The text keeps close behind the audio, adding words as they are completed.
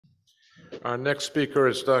Our next speaker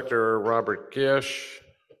is Dr. Robert Gish,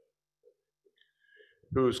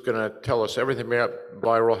 who's going to tell us everything about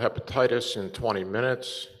viral hepatitis in 20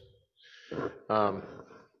 minutes. So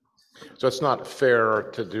it's not fair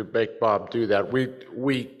to make Bob do that.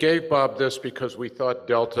 We gave Bob this because we thought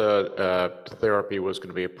Delta therapy was going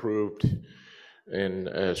to be approved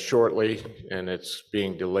shortly, and it's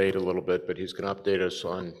being delayed a little bit, but he's going to update us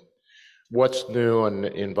on what's new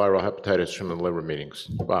in viral hepatitis from the liver meetings.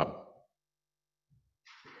 Bob.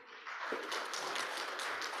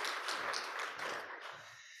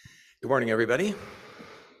 Good morning, everybody.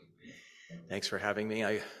 Thanks for having me.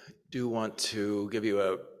 I do want to give you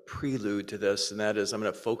a prelude to this, and that is I'm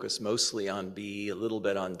going to focus mostly on B, a little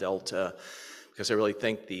bit on Delta, because I really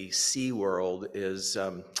think the C world is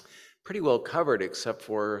pretty well covered, except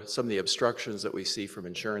for some of the obstructions that we see from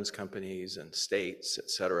insurance companies and states, et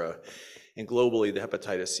cetera. And globally, the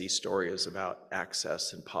hepatitis C story is about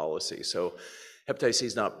access and policy. So hepatitis C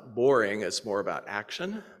is not boring, it's more about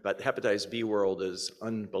action, but the hepatitis B world is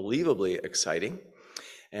unbelievably exciting.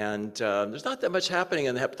 And there's not that much happening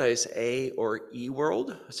in the hepatitis A or E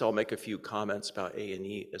world, so I'll make a few comments about A and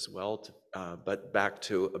E as well, but back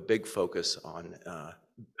to a big focus on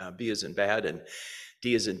B as in bad and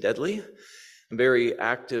D as in deadly. I'm very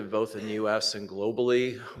active both in the US and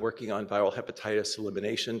globally, working on viral hepatitis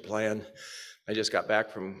elimination plan. I just got back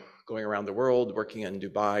from going around the world, working in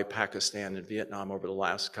Dubai, Pakistan, and Vietnam over the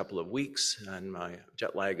last couple of weeks, and my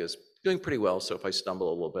jet lag is doing pretty well, so if I stumble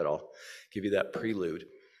a little bit, I'll give you that prelude.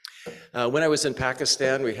 When I was in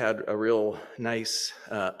Pakistan, we had a real nice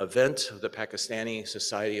event, the Pakistani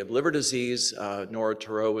Society of Liver Disease. Nora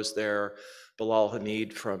Turo was there, Bilal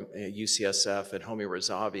Hamid from UCSF, and Homi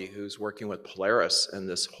Razavi, who's working with Polaris and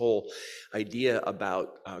this whole idea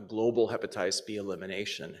about global hepatitis B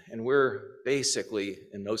elimination. And we're basically,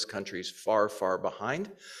 in most countries, far, far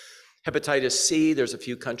behind. Hepatitis C, there's a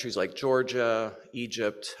few countries like Georgia,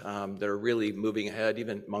 Egypt, that are really moving ahead.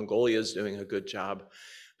 Even Mongolia is doing a good job.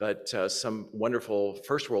 But some wonderful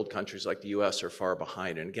first world countries like the US are far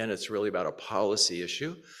behind. And again, it's really about a policy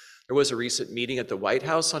issue. There was a recent meeting at the White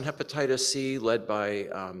House on hepatitis C led by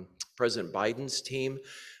President Biden's team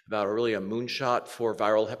about really a moonshot for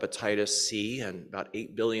viral hepatitis C, and about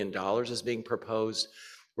 $8 billion is being proposed.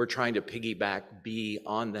 We're trying to piggyback B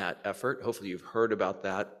on that effort. Hopefully you've heard about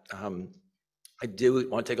that. I do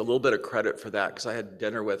want to take a little bit of credit for that because I had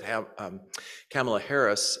dinner with Kamala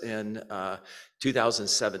Harris in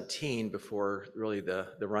 2017 before really the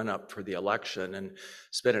run-up for the election, and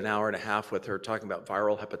spent an hour and a half with her talking about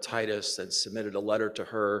viral hepatitis, and submitted a letter to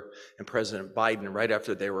her and President Biden right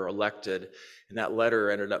after they were elected. And that letter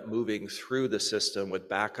ended up moving through the system with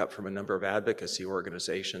backup from a number of advocacy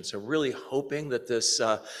organizations. So really hoping that this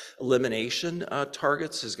elimination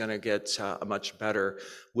targets is going to get much better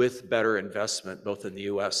with better investment both in the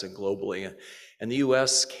US and globally. And the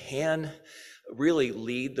US can really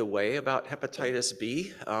lead the way about hepatitis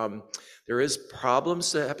B. There is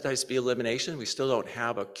problems to hepatitis B elimination. We still don't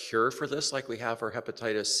have a cure for this like we have for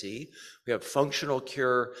hepatitis C. We have functional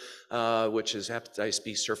cure, which is hepatitis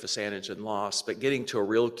B surface antigen loss, but getting to a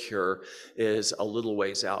real cure is a little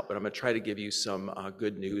ways out. But I'm going to try to give you some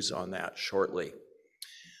good news on that shortly.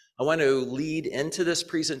 I want to lead into this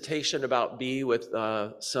presentation about B with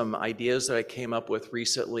some ideas that I came up with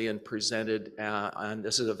recently and presented, and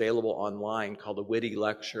this is available online, called a witty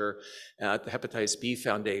lecture at the Hepatitis B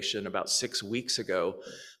Foundation about 6 weeks ago.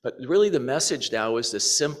 But really the message now is to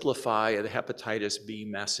simplify the hepatitis B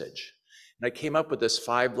message. And I came up with this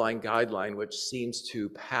 5-line guideline, which seems to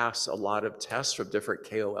pass a lot of tests from different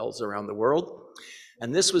KOLs around the world.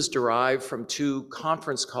 And this was derived from 2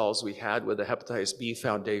 conference calls we had with the Hepatitis B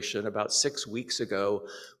Foundation about 6 weeks ago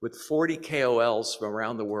with 40 KOLs from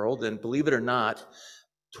around the world. And believe it or not,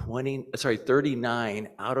 39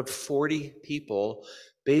 out of 40 people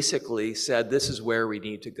basically said this is where we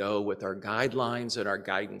need to go with our guidelines and our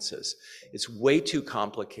guidances. It's way too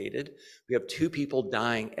complicated. We have 2 people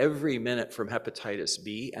dying every minute from hepatitis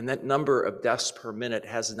B, and that number of deaths per minute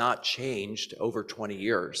has not changed over 20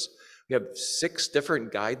 years. We have 6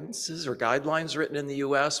 different guidances or guidelines written in the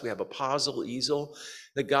US. We have a POSL, EASL.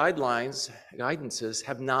 The guidances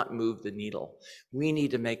have not moved the needle. We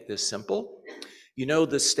need to make this simple. You know,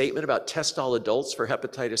 the statement about test all adults for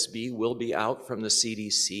hepatitis B will be out from the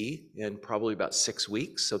CDC in probably about 6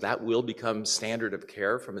 weeks. So that will become standard of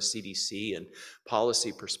care from a CDC and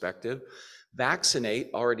policy perspective. Vaccinate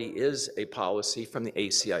already is a policy from the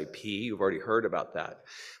ACIP. You've already heard about that.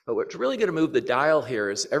 But what's really going to move the dial here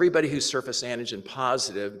is everybody who's surface antigen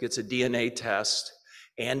positive gets a DNA test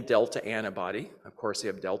and delta antibody. Of course, they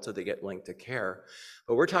have delta, they get linked to care.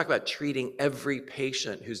 But we're talking about treating every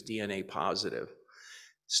patient who's DNA positive.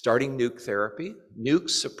 Starting nuke therapy. Nuke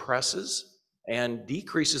suppresses and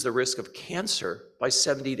decreases the risk of cancer by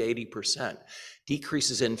 70 to 80%,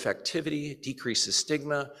 decreases infectivity, decreases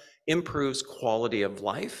stigma, improves quality of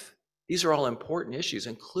life. These are all important issues,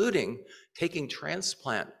 including taking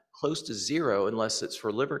transplant close to zero unless it's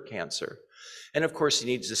for liver cancer. And of course, you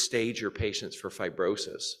need to stage your patients for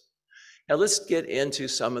fibrosis. Now let's get into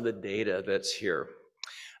some of the data that's here.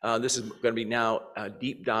 This is going to be now a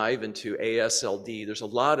deep dive into AASLD. There's a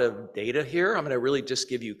lot of data here. I'm going to really just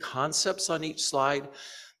give you concepts on each slide.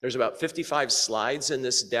 There's about 55 slides in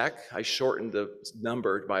this deck. I shortened the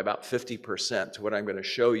number by about 50% to what I'm going to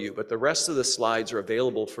show you, but the rest of the slides are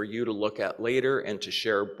available for you to look at later and to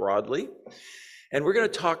share broadly. And we're going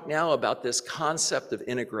to talk now about this concept of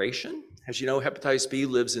integration. As you know, hepatitis B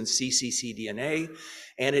lives in cccDNA,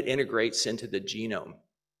 and it integrates into the genome.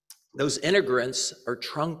 Those integrants are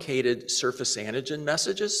truncated surface antigen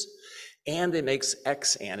messages, and it makes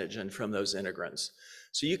X antigen from those integrants.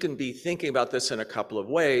 So you can be thinking about this in a couple of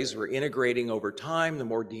ways. We're integrating over time. The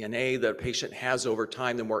more DNA the patient has over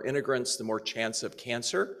time, the more integrants, the more chance of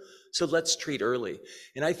cancer. So let's treat early.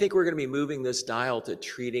 And I think we're going to be moving this dial to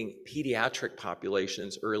treating pediatric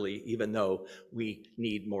populations early, even though we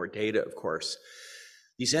need more data, of course.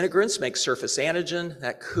 These integrants make surface antigen.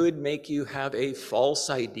 That could make you have a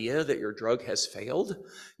false idea that your drug has failed.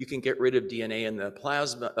 You can get rid of DNA in the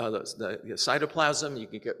plasma, the cytoplasm. You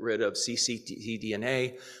can get rid of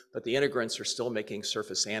cccDNA, but the integrants are still making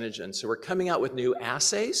surface antigen. So we're coming out with new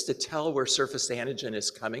assays to tell where surface antigen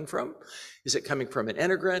is coming from. Is it coming from an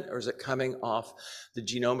integrant, or is it coming off the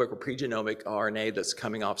genomic or pregenomic RNA that's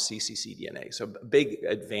coming off cccDNA? So a big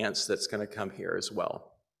advance that's going to come here as well.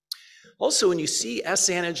 Also, when you see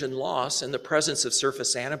S antigen loss in the presence of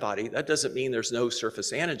surface antibody, that doesn't mean there's no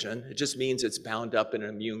surface antigen. It just means it's bound up in an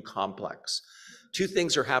immune complex. Two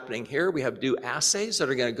things are happening here. We have new assays that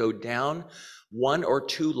are going to go down 1 or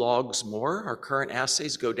 2 logs more. Our current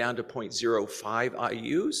assays go down to 0.05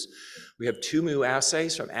 IUs. We have 2 new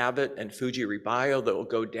assays from Abbott and Fuji Rebio that will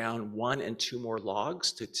go down 1 and 2 more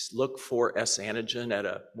logs to look for S antigen at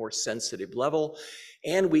a more sensitive level.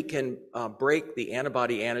 And we can break the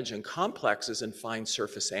antibody-antigen complexes and find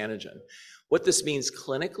surface antigen. What this means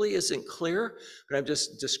clinically isn't clear, but I'm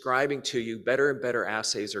just describing to you better and better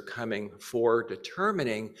assays are coming for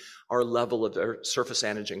determining our level of surface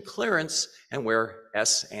antigen clearance and where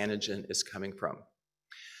S antigen is coming from.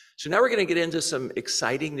 So now we're going to get into some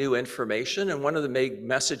exciting new information, and one of the big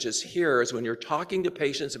messages here is when you're talking to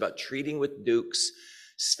patients about treating with nukes,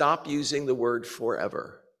 stop using the word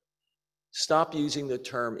forever. Stop using the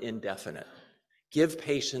term indefinite. Give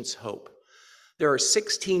patients hope. There are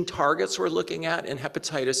 16 targets we're looking at in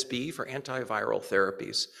hepatitis B for antiviral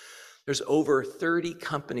therapies. There's over 30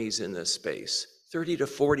 companies in this space, 30 to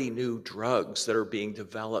 40 new drugs that are being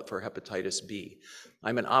developed for hepatitis B.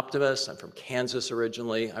 I'm an optimist. I'm from Kansas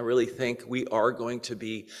originally. I really think we are going to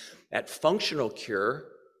be at functional cure,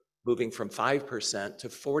 moving from 5% to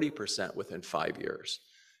 40% within 5 years.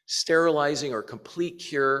 Sterilizing or complete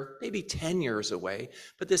cure, maybe 10 years away,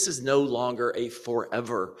 but this is no longer a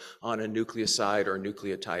forever on a nucleoside or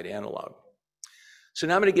nucleotide analog. So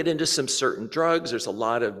now I'm going to get into some certain drugs. There's a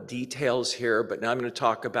lot of details here, but now I'm going to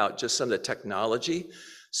talk about just some of the technology.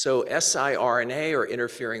 So siRNA or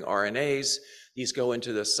interfering RNAs, these go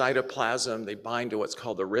into the cytoplasm. They bind to what's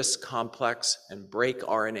called the RISC complex and break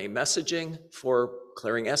RNA messaging for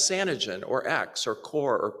clearing S antigen or X or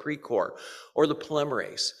core or pre-core or the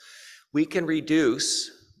polymerase. We can reduce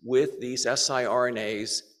with these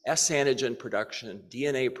siRNAs S antigen production,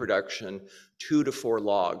 DNA production, 2 to 4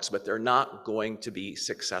 logs, but they're not going to be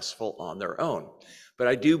successful on their own. But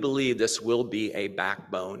I do believe this will be a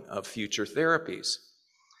backbone of future therapies.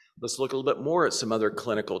 Let's look a little bit more at some other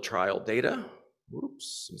clinical trial data.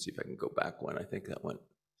 Oops, let me see if I can go back one. I think that went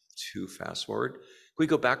too fast forward. Can we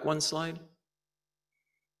go back one slide?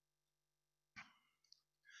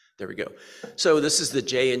 There we go. So this is the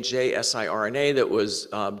J&J siRNA that was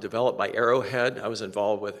developed by Arrowhead. I was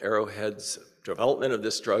involved with Arrowhead's development of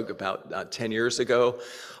this drug about 10 years ago.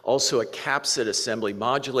 Also a capsid assembly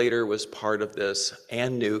modulator was part of this,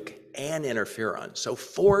 and nuke and interferon. So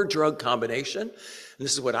 4 drug combination. And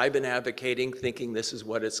this is what I've been advocating, thinking this is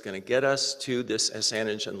what it's going to get us to this S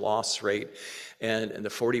antigen loss rate and in the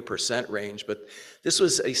 40% range. But this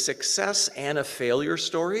was a success and a failure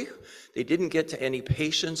story. They didn't get to any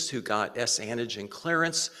patients who got S antigen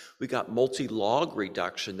clearance. We got multi-log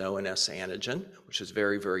reduction, though, in S antigen, which is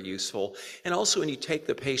very, very useful. And also, when you take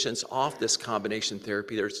the patients off this combination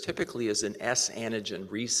therapy, there's typically is an S antigen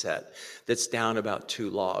reset that's down about 2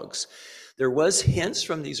 logs. There was hints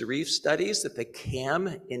from these REEF studies that the CAM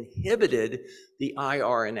inhibited the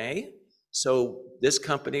iRNA. So this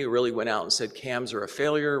company really went out and said CAMs are a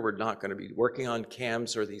failure. We're not going to be working on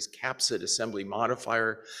CAMs or these capsid assembly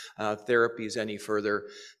modifier therapies any further.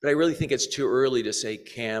 But I really think it's too early to say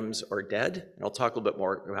CAMs are dead. And I'll talk a little bit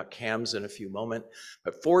more about CAMs in a few moments.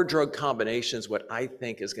 But 4 drug combinations, what I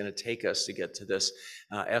think is going to take us to get to this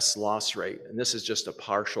S loss rate. And this is just a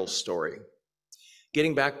partial story.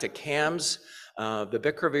 Getting back to CAMs,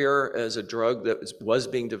 Bicravir is a drug that was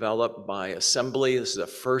being developed by Assembly. This is a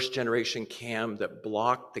first-generation CAM that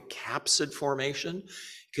blocked the capsid formation.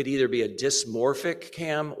 It could either be a dysmorphic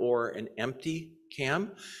CAM or an empty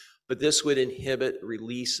CAM, but this would inhibit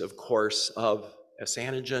release, of course, of S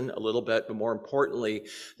antigen a little bit, but more importantly,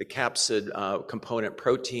 the capsid component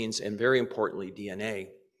proteins, and very importantly, DNA.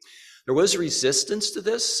 There was resistance to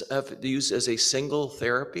this used as a single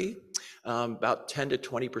therapy. About 10 to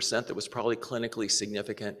 20% that was probably clinically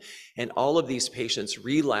significant. And all of these patients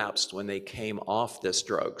relapsed when they came off this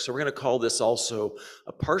drug. So we're going to call this also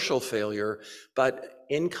a partial failure, but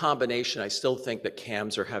in combination, I still think that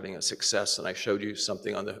CAMs are having a success, and I showed you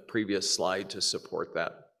something on the previous slide to support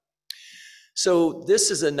that. So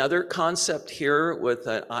this is another concept here with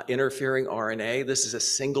an interfering RNA. This is a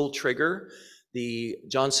single trigger. The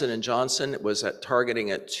Johnson & Johnson was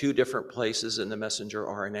targeting at 2 different places in the messenger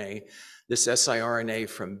RNA. This siRNA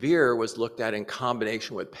from Vir was looked at in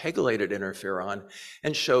combination with pegylated interferon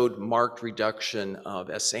and showed marked reduction of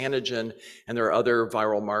S antigen, and there are other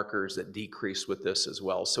viral markers that decrease with this as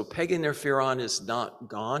well. So peg interferon is not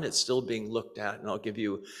gone, it's still being looked at, and I'll give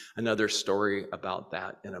you another story about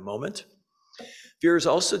that in a moment. Vir is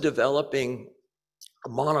also developing a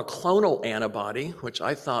monoclonal antibody, which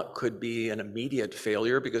I thought could be an immediate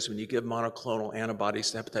failure because when you give monoclonal antibodies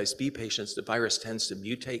to hepatitis B patients, the virus tends to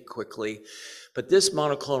mutate quickly. But this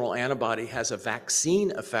monoclonal antibody has a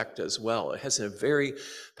vaccine effect as well. It has a very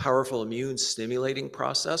powerful immune stimulating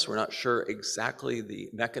process. We're not sure exactly the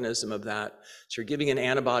mechanism of that. So you're giving an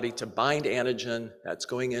antibody to bind antigen that's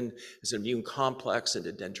going in as an immune complex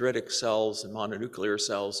into dendritic cells and mononuclear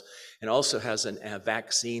cells, and also has a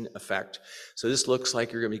vaccine effect. So this looks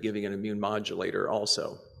like you're going to be giving an immune modulator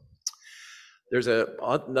also. There's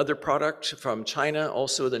another product from China,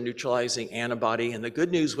 also the neutralizing antibody. And the good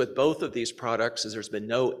news with both of these products is there's been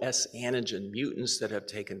no S antigen mutants that have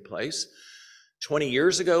taken place. 20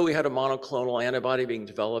 years ago, we had a monoclonal antibody being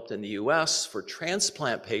developed in the US for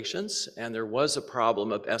transplant patients, and there was a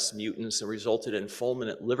problem of S mutants that resulted in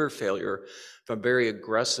fulminant liver failure from very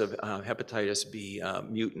aggressive hepatitis B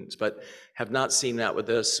mutants, but have not seen that with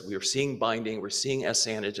this. We are seeing binding, we're seeing S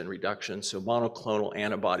antigen reduction, so monoclonal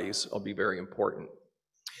antibodies will be very important.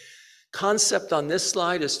 Concept on this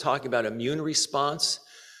slide is talking about immune response.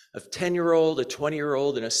 A 10-year-old, a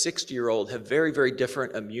 20-year-old, and a 60-year-old have very, very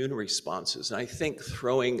different immune responses. And I think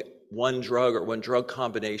throwing one drug or one drug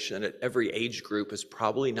combination at every age group is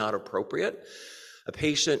probably not appropriate. A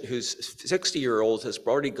patient who's 60-year-old has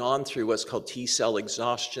already gone through what's called T-cell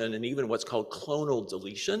exhaustion and even what's called clonal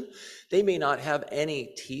deletion. They may not have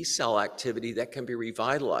any T-cell activity that can be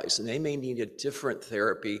revitalized, and they may need a different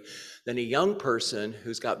therapy than a young person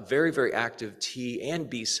who's got very, very active T and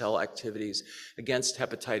B-cell activities against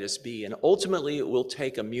hepatitis B. And ultimately, it will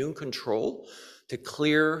take immune control to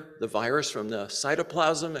clear the virus from the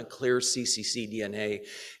cytoplasm and clear cccDNA.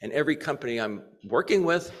 And every company I'm working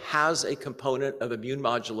with has a component of immune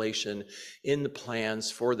modulation in the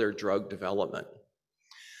plans for their drug development.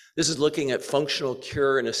 This is looking at functional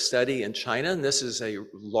cure in a study in China, and this is a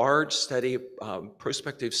large study,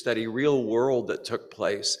 prospective study, real world that took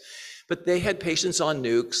place. But they had patients on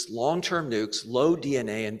nukes, long-term nukes, low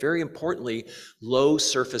DNA, and very importantly, low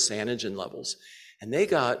surface antigen levels. And they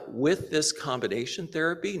got, with this combination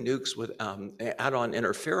therapy, nukes with add-on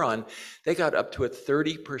interferon, they got up to a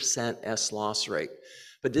 30% S loss rate.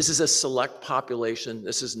 But this is a select population.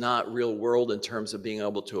 This is not real world in terms of being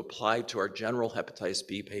able to apply to our general hepatitis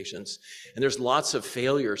B patients. And there's lots of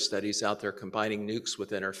failure studies out there combining nukes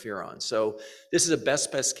with interferon. So this is a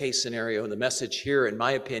best case scenario. And the message here, in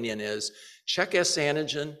my opinion, is check S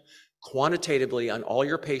antigen, quantitatively on all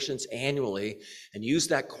your patients annually and use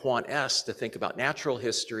that quant S to think about natural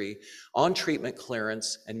history, on treatment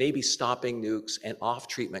clearance, and maybe stopping nukes and off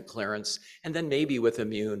treatment clearance, and then maybe with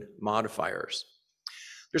immune modifiers.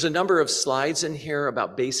 There's a number of slides in here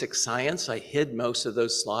about basic science. I hid most of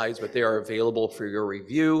those slides, but they are available for your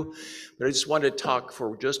review. But I just wanted to talk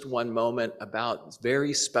for just one moment about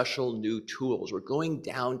very special new tools. We're going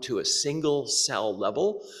down to a single cell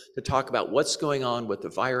level to talk about what's going on with the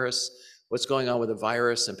virus,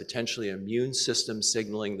 and potentially immune system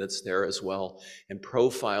signaling that's there as well, and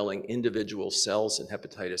profiling individual cells in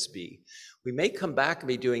hepatitis B. We may come back and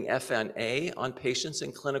be doing FNA on patients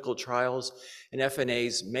in clinical trials, and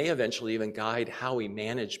FNAs may eventually even guide how we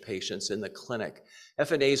manage patients in the clinic.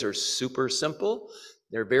 FNAs are super simple.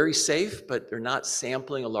 They're very safe, but they're not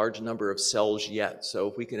sampling a large number of cells yet. So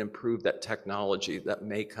if we can improve that technology, that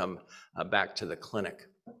may come back to the clinic.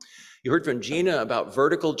 You heard from Gina about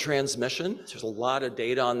vertical transmission. There's a lot of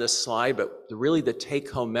data on this slide, but really the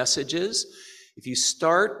take-home message is, if you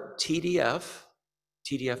start TDF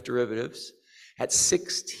derivatives at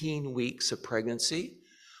 16 weeks of pregnancy,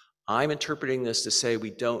 I'm interpreting this to say we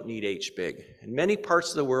don't need HBIG. In many parts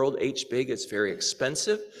of the world, HBIG is very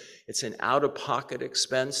expensive. It's an out-of-pocket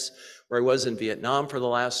expense. Where I was in Vietnam for the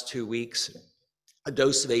last 2 weeks, a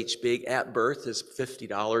dose of HBIG at birth is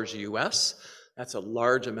 $50 US. That's a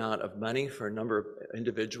large amount of money for a number of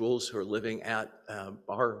individuals who are living at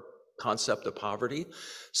our concept of poverty.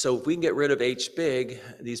 So if we can get rid of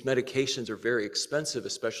HBIG, these medications are very expensive,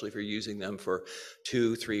 especially if you're using them for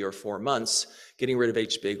 2, 3, or 4 months. Getting rid of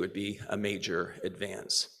HBIG would be a major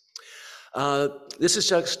advance. This is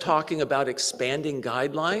just talking about expanding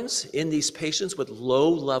guidelines in these patients with low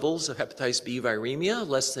levels of hepatitis B viremia,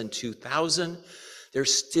 less than 2,000.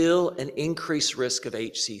 There's still an increased risk of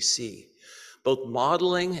HCC. Both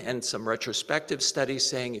modeling and some retrospective studies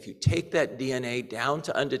saying if you take that DNA down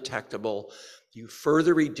to undetectable, you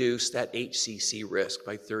further reduce that HCC risk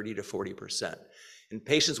by 30 to 40%. In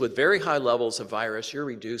patients with very high levels of virus, you're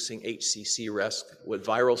reducing HCC risk with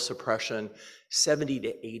viral suppression 70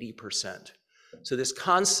 to 80%. So this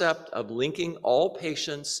concept of linking all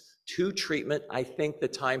patients to treatment, I think the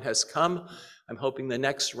time has come. I'm hoping the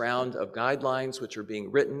next round of guidelines, which are being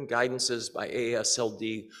written, guidances by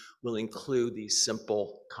AASLD, will include these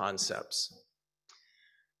simple concepts.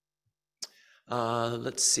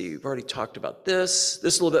 Let's see, we've already talked about this.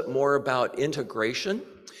 This is a little bit more about integration.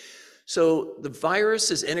 So the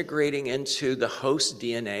virus is integrating into the host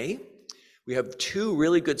DNA. We have 2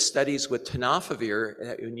 really good studies with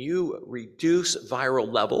tenofovir. When you reduce viral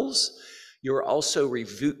levels, you're also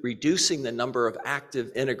reducing the number of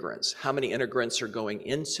active integrants. How many integrants are going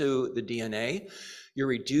into the DNA? You're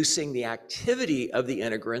reducing the activity of the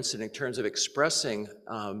integrants in terms of expressing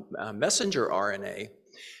messenger RNA.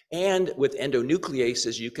 And with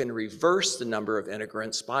endonucleases, you can reverse the number of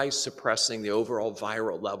integrants by suppressing the overall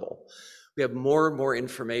viral level. We have more and more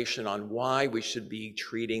information on why we should be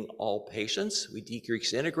treating all patients. We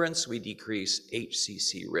decrease integrants, we decrease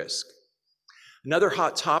HCC risk. Another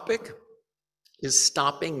hot topic is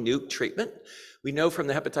stopping nuke treatment. We know from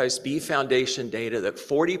the Hepatitis B Foundation data that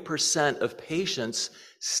 40% of patients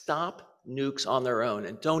stop nukes on their own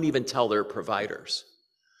and don't even tell their providers.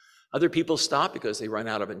 Other people stop because they run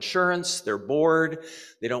out of insurance, they're bored,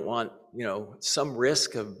 they don't want, some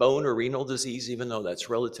risk of bone or renal disease, even though that's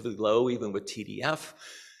relatively low, even with TDF.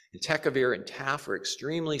 Entecavir and TAF are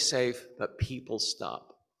extremely safe, but people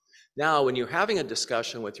stop. Now, when you're having a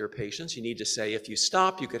discussion with your patients, you need to say, if you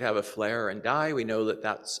stop, you could have a flare and die. We know that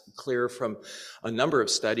that's clear from a number of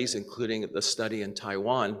studies, including the study in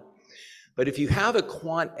Taiwan. But if you have a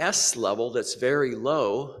quant S level that's very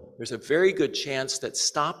low, there's a very good chance that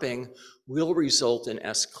stopping will result in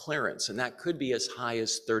S clearance, and that could be as high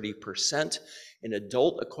as 30% in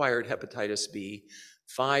adult-acquired hepatitis B,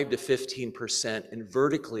 5 to 15% in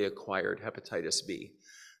vertically acquired hepatitis B.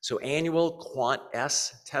 So annual quant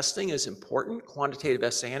S testing is important. Quantitative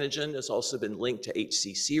S antigen has also been linked to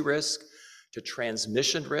HCC risk, to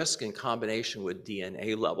transmission risk in combination with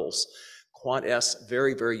DNA levels. Quant S,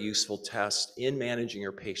 very, very useful test in managing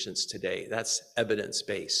your patients today. That's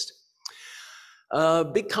evidence-based.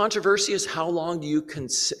 Big controversy is how long do you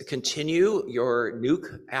continue your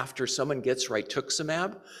nuke after someone gets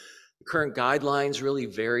rituximab? Current guidelines really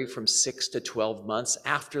vary from 6 to 12 months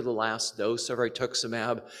after the last dose of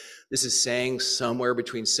rituximab. This is saying somewhere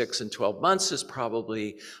between 6 and 12 months is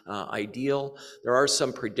probably ideal. There are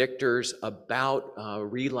some predictors about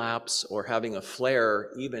relapse or having a flare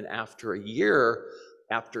even after a year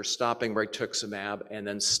after stopping rituximab and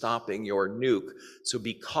then stopping your nuke. So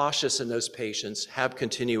be cautious in those patients, have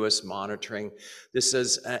continuous monitoring. This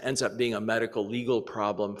ends up being a medical legal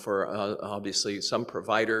problem for obviously some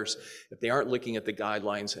providers if they aren't looking at the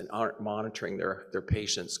guidelines and aren't monitoring their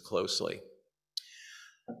patients closely.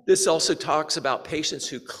 This also talks about patients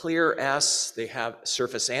who clear S, they have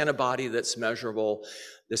surface antibody that's measurable.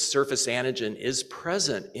 The surface antigen is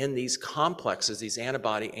present in these complexes, these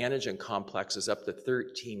antibody-antigen complexes up to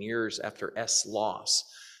 13 years after S loss.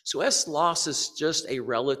 So S loss is just a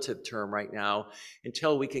relative term right now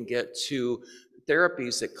until we can get to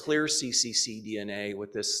therapies that clear cccDNA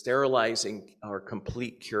with this sterilizing or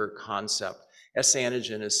complete cure concept. S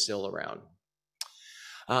antigen is still around.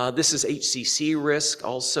 This is HCC risk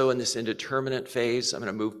also in this indeterminate phase. I'm going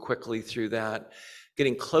to move quickly through that.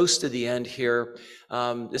 Getting close to the end here,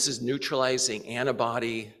 this is neutralizing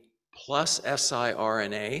antibody plus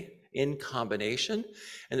siRNA in combination.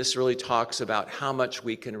 And this really talks about how much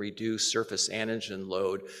we can reduce surface antigen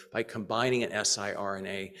load by combining an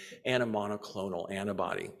siRNA and a monoclonal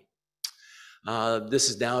antibody. This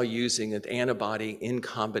is now using an antibody in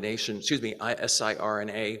combination,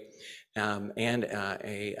 siRNA and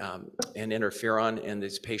interferon in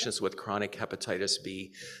these patients with chronic hepatitis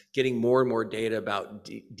B, getting more and more data about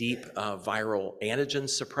deep viral antigen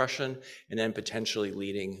suppression and then potentially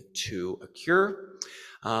leading to a cure.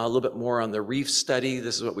 A little bit more on the REEF study.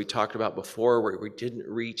 This is what we talked about before, where we didn't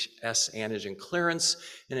reach S antigen clearance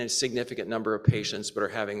in a significant number of patients, but are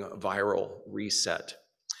having a viral reset.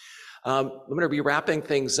 I'm going to be wrapping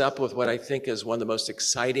things up with what I think is one of the most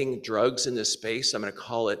exciting drugs in this space. I'm going to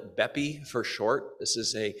call it BEPI for short. This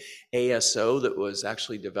is a ASO that was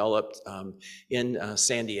actually developed in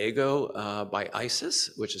San Diego by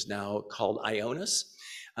ISIS, which is now called Ionis.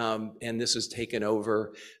 And this was taken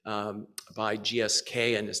over by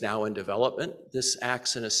GSK and is now in development. This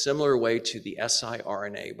acts in a similar way to the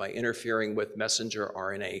siRNA by interfering with messenger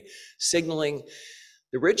RNA signaling.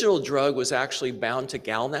 The original drug was actually bound to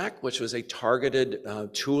GalNAc, which was a targeted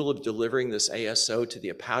tool of delivering this ASO to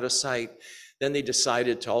the hepatocyte. Then they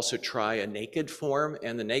decided to also try a naked form,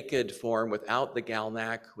 and the naked form without the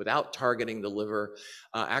GalNAc, without targeting the liver,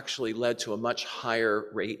 actually led to a much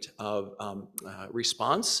higher rate of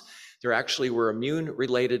response. There actually were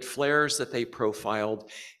immune-related flares that they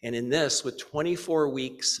profiled, and in this, with 24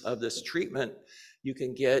 weeks of this treatment, you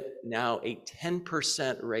can get now a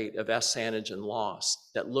 10% rate of S antigen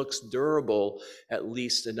loss that looks durable at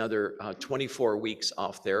least another 24 weeks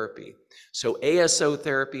off therapy. So ASO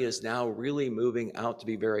therapy is now really moving out to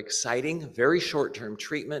be very exciting, very short-term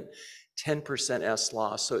treatment, 10% S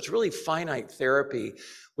loss. So it's really finite therapy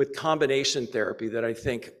with combination therapy that I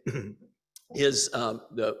think is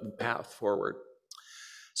the path forward.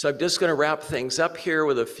 So I'm just going to wrap things up here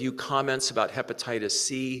with a few comments about hepatitis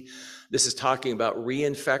C. This is talking about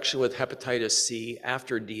reinfection with hepatitis C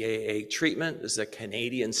after DAA treatment. This is a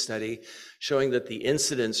Canadian study showing that the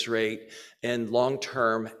incidence rate in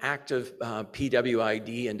long-term active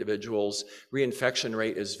PWID individuals, reinfection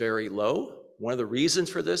rate is very low. One of the reasons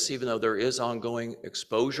for this, even though there is ongoing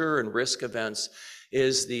exposure and risk events,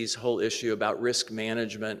 is these whole issue about risk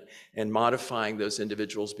management and modifying those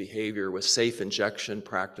individuals' behavior with safe injection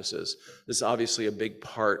practices. This is obviously a big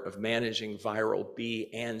part of managing viral B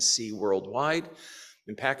and C worldwide.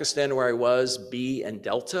 In Pakistan, where I was, B and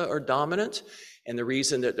Delta are dominant. And the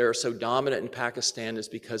reason that they're so dominant in Pakistan is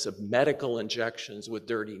because of medical injections with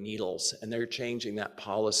dirty needles. And they're changing that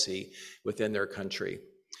policy within their country.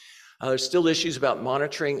 There's still issues about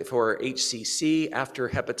monitoring for HCC after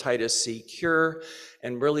hepatitis C cure.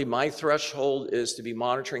 And really my threshold is to be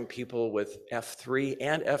monitoring people with F3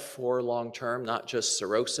 and F4 long-term, not just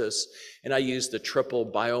cirrhosis. And I use the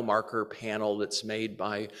triple biomarker panel that's made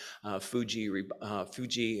by Fuji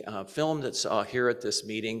Film that's here at this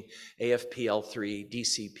meeting, AFPL3,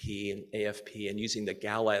 DCP, and AFP, and using the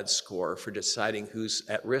GALAD score for deciding who's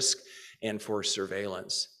at risk and for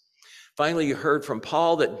surveillance. Finally, you heard from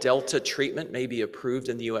Paul that Delta treatment may be approved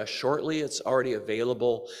in the US shortly. It's already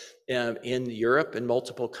available in Europe in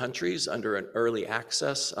multiple countries under an early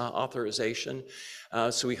access authorization.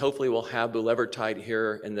 So we hopefully will have bulevirtide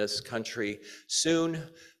here in this country soon.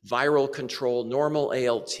 Viral control, normal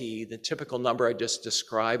ALT, the typical number I just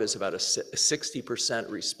described is about a 60%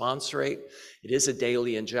 response rate. It is a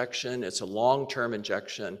daily injection. It's a long-term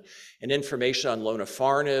injection. And information on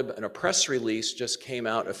lonafarnib and a press release just came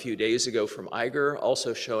out a few days ago from IGER,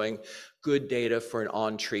 also showing good data for an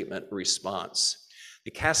on-treatment response.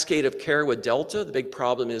 The cascade of care with Delta, the big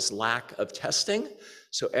problem is lack of testing.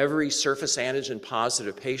 So every surface antigen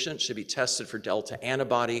positive patient should be tested for Delta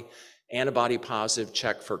antibody. Antibody positive,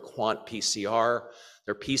 check for quant PCR.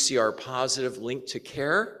 They're PCR positive, linked to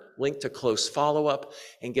care, linked to close follow-up,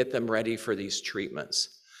 and get them ready for these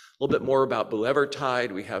treatments. A little bit more about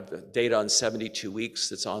bulevirtide. We have the data on 72 weeks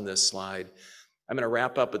that's on this slide. I'm going to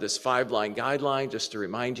wrap up with this 5-line guideline just to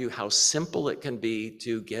remind you how simple it can be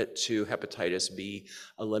to get to hepatitis B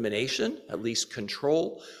elimination, at least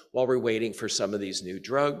control, while we're waiting for some of these new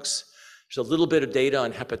drugs. There's a little bit of data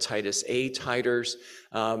on hepatitis A titers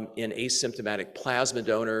in asymptomatic plasma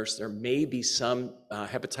donors. There may be some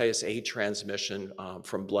hepatitis A transmission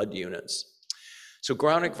from blood units. So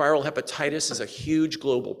chronic viral hepatitis is a huge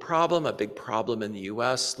global problem, a big problem in the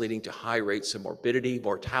US, leading to high rates of morbidity,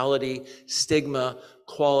 mortality, stigma,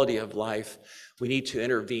 quality of life. We need to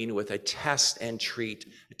intervene with a test and treat,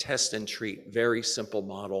 very simple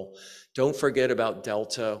model. Don't forget about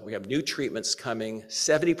Delta. We have new treatments coming,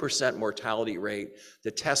 70% mortality rate.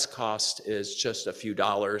 The test cost is just a few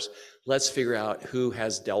dollars. Let's figure out who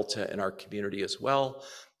has Delta in our community as well.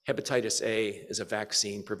 Hepatitis A is a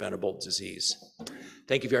vaccine preventable disease.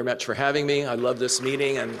 Thank you very much for having me. I love this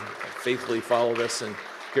meeting and faithfully follow this and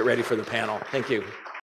get ready for the panel. Thank you.